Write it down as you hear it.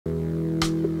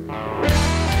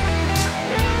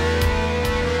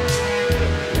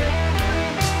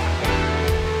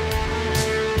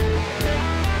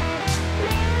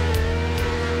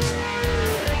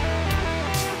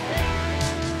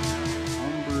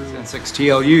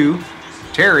N6TLU,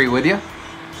 Terry with you.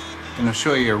 I'm going to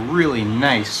show you a really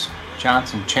nice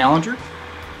Johnson Challenger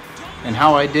and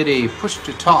how I did a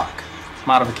push-to-talk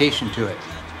modification to it.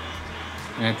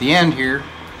 And at the end here,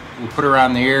 we'll put her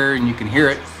on the air and you can hear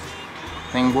it.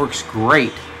 Thing works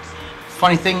great.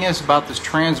 Funny thing is about this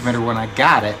transmitter, when I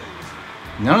got it,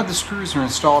 none of the screws are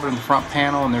installed in the front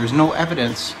panel and there's no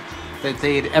evidence that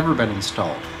they had ever been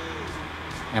installed.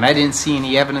 And I didn't see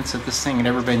any evidence that this thing had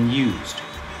ever been used.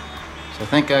 So I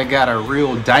think I got a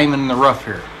real diamond in the rough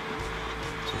here.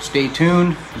 So stay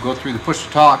tuned, we'll go through the push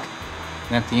to talk,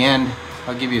 and at the end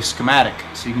I'll give you a schematic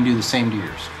so you can do the same to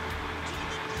yours.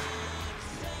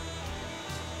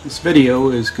 This video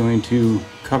is going to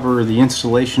cover the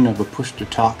installation of a push to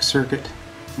talk circuit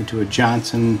into a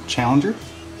Johnson Challenger.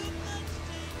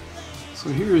 So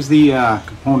here's the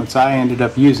components I ended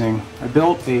up using. I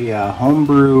built a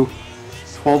homebrew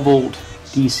 12-volt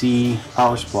DC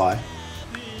power supply,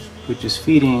 which is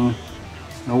feeding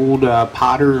an old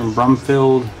Potter and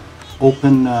Brumfield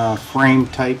open frame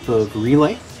type of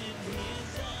relay.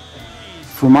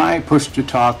 For my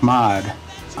push-to-talk mod,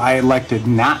 I elected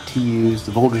not to use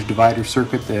the voltage divider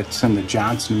circuit that's in the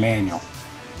Johnson manual.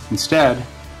 Instead,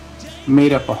 I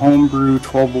made up a homebrew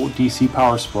 12-volt DC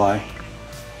power supply,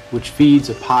 which feeds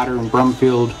a Potter and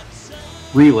Brumfield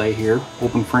relay here,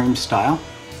 open frame style.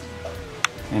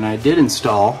 And I did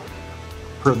install,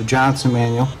 per the Johnson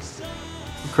manual,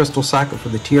 a crystal socket for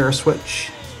the TR switch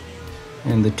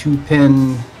and the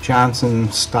 2-pin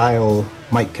Johnson style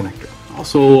mic connector.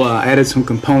 Also added some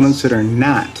components that are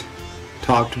not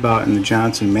talked about in the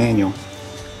Johnson manual.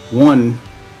 One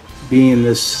being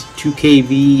this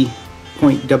 2kV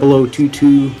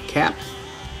 0.0022 cap,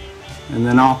 and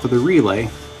then off of the relay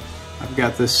I've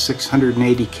got this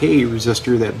 680K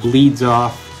resistor that bleeds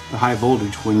off the high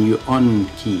voltage when you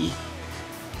unkey.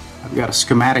 I've got a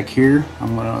schematic here.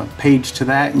 I'm going to page to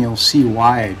that and you'll see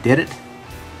why I did it.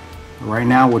 But right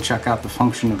now we'll check out the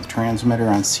function of the transmitter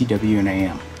on CW and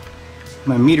AM.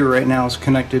 My meter right now is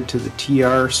connected to the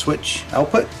TR switch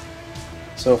output.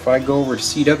 So if I go over to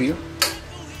CW,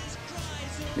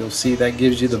 you'll see that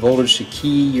gives you the voltage to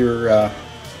key your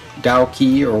Dow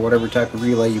key or whatever type of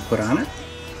relay you put on it.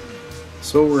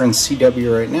 So we're in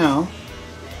CW right now,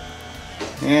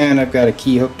 and I've got a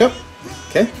key hooked up.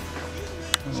 Okay,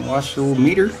 watch the little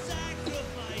meter.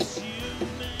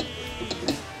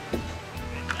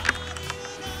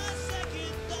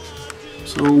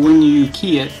 So when you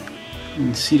key it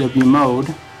in CW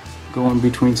mode, going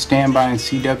between standby and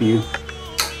CW,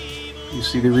 you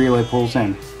see the relay pulls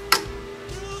in.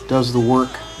 It does the work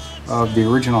of the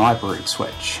original operating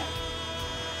switch.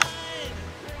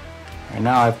 And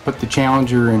now I've put the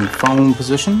Challenger in phone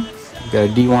position. I've got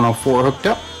a D104 hooked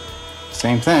up.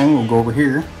 Same thing, we'll go over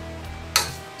here.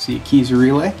 See, it keys the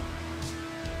relay.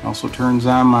 Also turns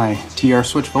on my TR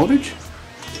switch voltage.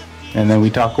 And then we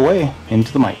talk away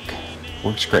into the mic.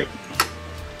 Works great.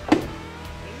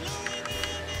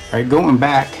 Alright, going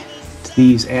back to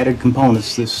these added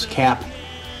components, this cap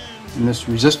and this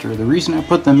resistor, the reason I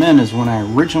put them in is when I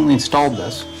originally installed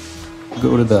this,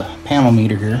 go to the panel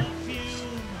meter here,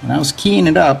 and I was keying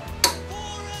it up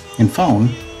in phone,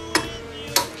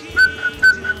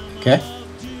 okay,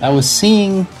 I was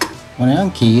seeing, when I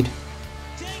unkeyed,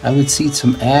 I would see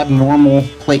some abnormal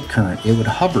plate current. It would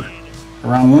hover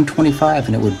around 125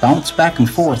 and it would bounce back and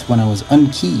forth when I was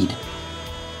unkeyed.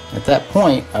 At that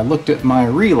point, I looked at my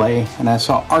relay and I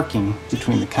saw arcing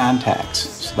between the contacts,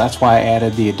 so that's why I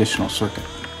added the additional circuit.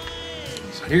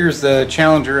 So here's the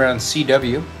Challenger on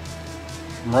CW.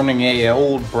 I'm running a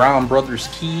old Brown Brothers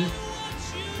key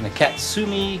and a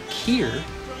Katsumi keyer,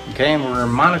 okay, and we're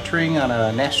monitoring on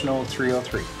a National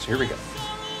 303. So here we go.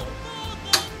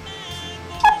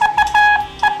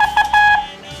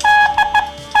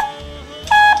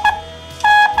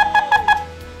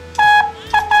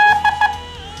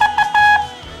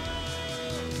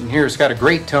 And here it's got a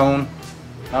great tone.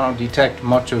 I don't detect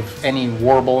much of any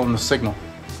warble in the signal.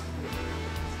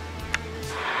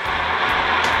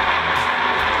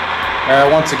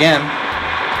 Once again,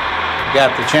 we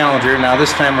got the Challenger. Now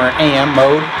this time we're in AM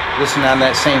mode. Listen on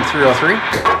that same 303.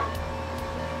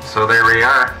 So there we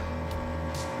are.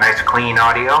 Nice clean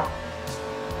audio.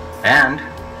 And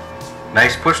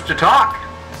nice push to talk.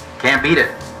 Can't beat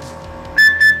it.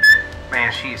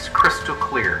 Man, she's crystal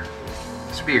clear.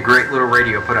 This would be a great little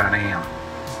radio put on AM.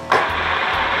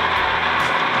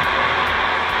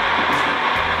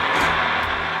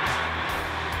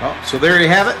 Well, so there you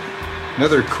have it.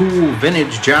 Another cool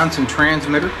vintage Johnson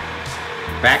transmitter,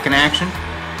 back in action.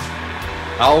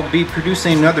 I'll be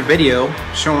producing another video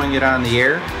showing it on the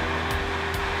air,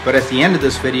 but at the end of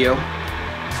this video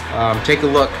take a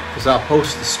look, because I'll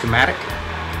post the schematic.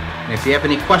 And if you have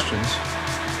any questions,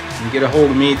 you can get a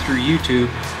hold of me through YouTube,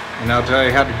 and I'll tell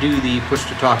you how to do the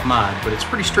push-to-talk mod. But it's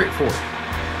pretty straightforward.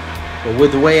 But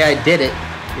with the way I did it,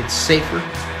 it's safer,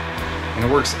 and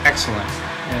it works excellent,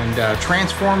 and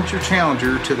transforms your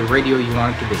Challenger to the radio you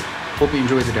want it to be. Hope you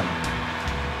enjoy the demo.